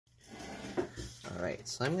Alright,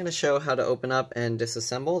 so I'm going to show how to open up and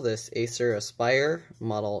disassemble this Acer Aspire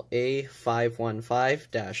model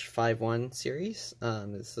A515-51 series.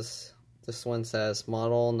 This one says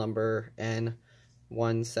model number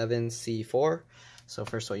N17C4. So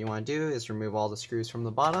first what you want to do is remove all the screws from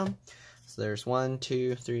the bottom. So there's 1,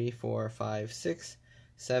 2, 3, 4, 5, 6,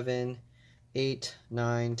 7, 8,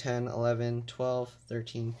 9, 10, 11, 12,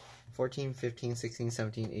 13, 14, 15, 16,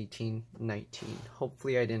 17, 18, 19.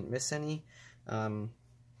 Hopefully I didn't miss any.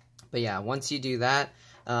 But yeah, once you do that,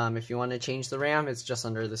 if you want to change the RAM, it's just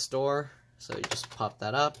under this door. So you just pop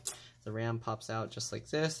that up. The RAM pops out just like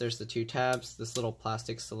this. There's the two tabs. This little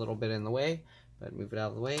plastic's a little bit in the way, but move it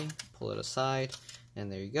out of the way, pull it aside, and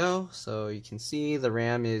there you go. So you can see the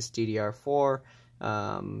RAM is DDR4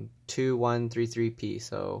 2133P,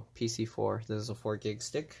 so PC4. This is a 4 gig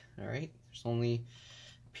stick. Alright, there's only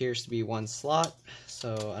appears to be one slot,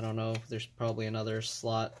 so I don't know if there's probably another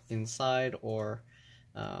slot inside, or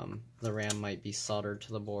the RAM might be soldered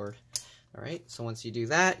to the board. Alright, so once you do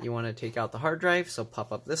that, you want to take out the hard drive, so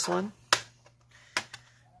pop up this one.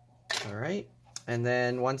 Alright, and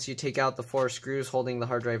then once you take out the 4 screws holding the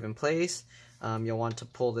hard drive in place, you'll want to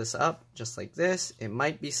pull this up just like this. It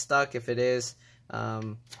might be stuck. If it is,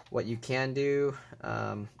 what you can do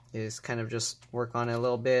is kind of just work on it a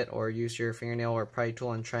little bit, or use your fingernail or pry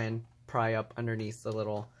tool and try and pry up underneath the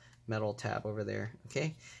little metal tab over there.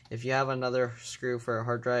 Okay, if you have another screw for a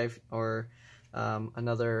hard drive, or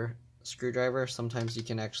another screwdriver, sometimes you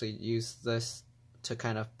can actually use this to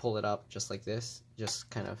kind of pull it up just like this. Just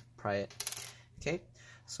kind of pry it. Okay,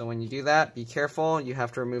 so when you do that, be careful. You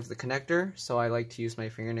have to remove the connector, so I like to use my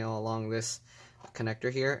fingernail along this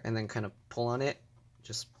connector here and then kind of pull on it.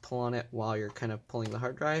 Just pull on it while you're kind of pulling the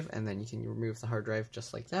hard drive, and then you can remove the hard drive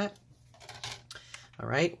just like that.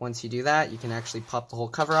 Alright, once you do that, you can actually pop the whole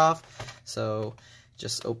cover off. So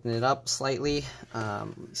just open it up slightly.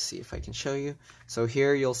 Let me see if I can show you. So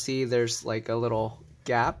here you'll see there's like a little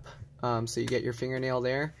gap. So you get your fingernail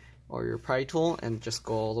there, or your pry tool, and just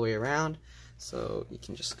go all the way around. So you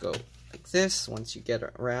can just go like this. Once you get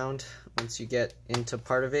around, once you get into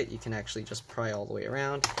part of it, you can actually just pry all the way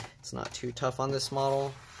around. It's not too tough on this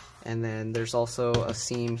model. And then there's also a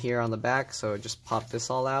seam here on the back, so just pop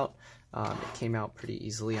this all out. It came out pretty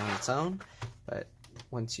easily on its own, but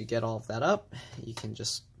once you get all of that up, you can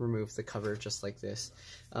just remove the cover just like this.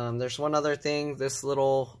 There's one other thing. This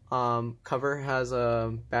little cover has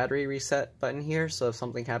a battery reset button here, so if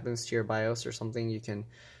something happens to your BIOS or something, you can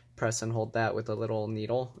press and hold that with a little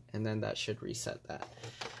needle, and then that should reset that.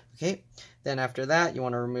 Okay, then after that, you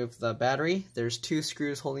want to remove the battery. There's 2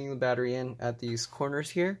 screws holding the battery in at these corners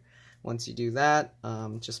here. Once you do that,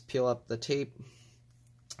 just peel up the tape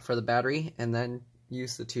for the battery, and then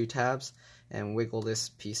use the 2 tabs and wiggle this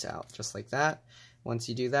piece out just like that. Once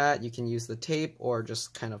you do that, you can use the tape or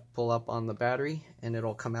just kind of pull up on the battery and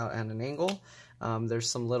it'll come out at an angle. There's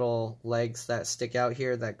some little legs that stick out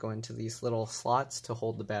here that go into these little slots to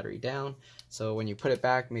hold the battery down. So when you put it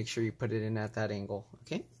back, make sure you put it in at that angle.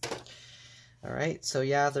 Okay. Alright, so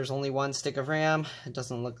yeah, there's only 1 stick of RAM. It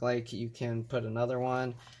doesn't look like you can put another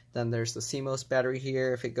one. Then there's the CMOS battery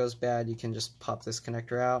here. If it goes bad, you can just pop this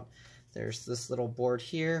connector out. There's this little board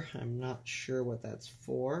here. I'm not sure what that's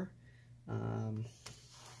for. I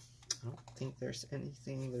don't think there's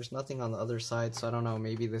anything. There's nothing on the other side, so I don't know.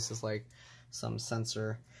 Maybe this is like some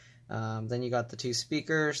sensor. Then you got the 2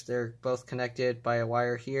 speakers. They're both connected by a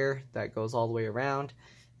wire here that goes all the way around,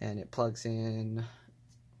 and it plugs in.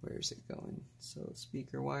 Where is it going? So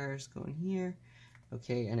speaker wires going here.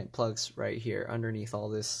 Okay, and it plugs right here underneath all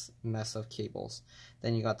this mess of cables.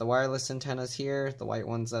 Then you got the wireless antennas here, the white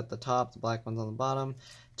ones at the top, the black ones on the bottom.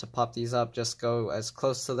 To pop these up, just go as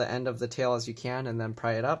close to the end of the tail as you can and then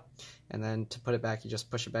pry it up. And then to put it back, you just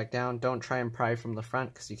push it back down. Don't try and pry from the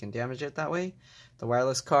front because you can damage it that way. The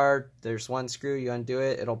wireless card, there's 1 screw, you undo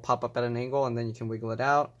it, it'll pop up at an angle and then you can wiggle it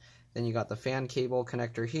out. Then you got the fan cable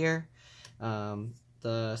connector here.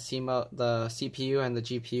 The CPU and the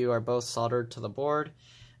GPU are both soldered to the board.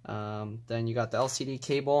 Then you got the LCD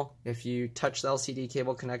cable. If you touch the LCD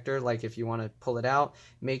cable connector, like if you want to pull it out,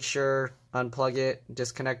 make sure unplug it,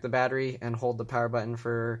 disconnect the battery, and hold the power button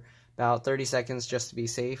for about 30 seconds just to be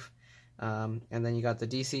safe. And then you got the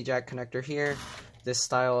DC jack connector here. This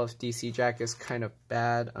style of DC jack is kind of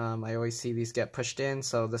bad. I always see these get pushed in,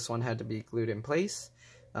 so this one had to be glued in place.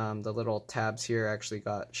 The little tabs here actually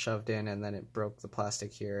got shoved in, and then it broke the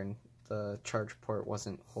plastic here, and the charge port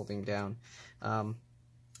wasn't holding down.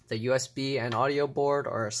 The USB and audio board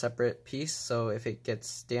are a separate piece, so if it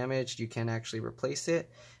gets damaged, you can actually replace it.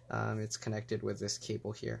 It's connected with this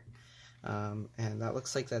cable here. And that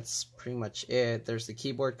looks like that's pretty much it. There's the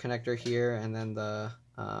keyboard connector here, and then the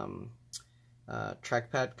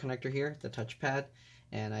trackpad connector here, the touchpad.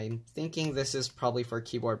 And I'm thinking this is probably for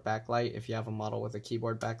keyboard backlight. If you have a model with a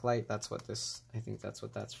keyboard backlight, that's what this, I think that's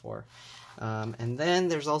what that's for. And then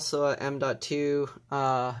there's also a M.2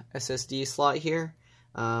 SSD slot here.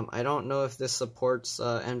 I don't know if this supports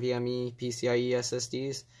NVMe PCIe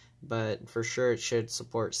SSDs, but for sure it should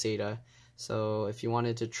support SATA. So if you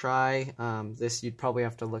wanted to try this, you'd probably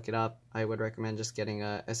have to look it up. I would recommend just getting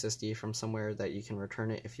a SSD from somewhere that you can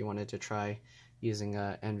return it if you wanted to try using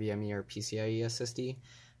a NVMe or PCIe SSD.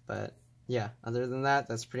 But yeah, other than that,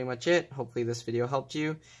 that's pretty much it. Hopefully this video helped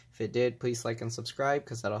you. If it did, please like and subscribe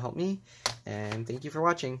because that'll help me. And thank you for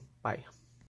watching. Bye.